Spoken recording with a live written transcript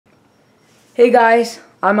Hey guys,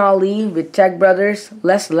 I'm Ali with Tech Brothers.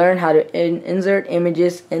 Let's learn how to insert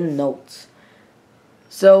images in notes.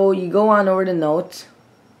 So you go on over to notes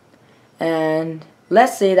and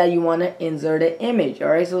let's say that you want to insert an image.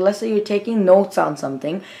 Alright, so let's say you're taking notes on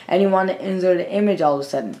something and you want to insert an image all of a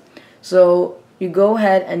sudden. So you go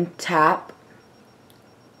ahead and tap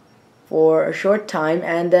for a short time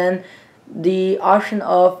and then the option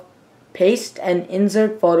of paste and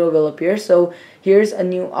insert photo will appear. So here's a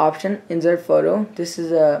new option, insert photo. This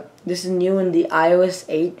is new in the iOS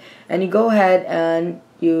 8, and you go ahead and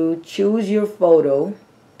you choose your photo.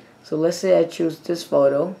 So let's say I choose this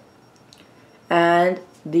photo and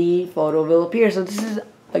the photo will appear. So this is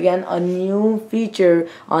again a new feature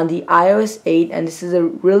on the iOS 8, and this is a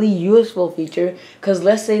really useful feature because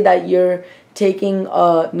let's say that you're taking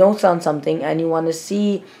notes on something and you want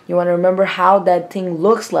to remember how that thing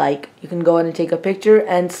looks like. You can go ahead and take a picture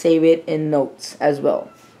and save it in notes as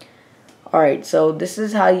well. Alright, so this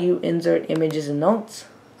is how you insert images in notes.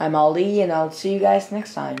 I'm Ali and I'll see you guys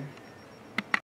next time.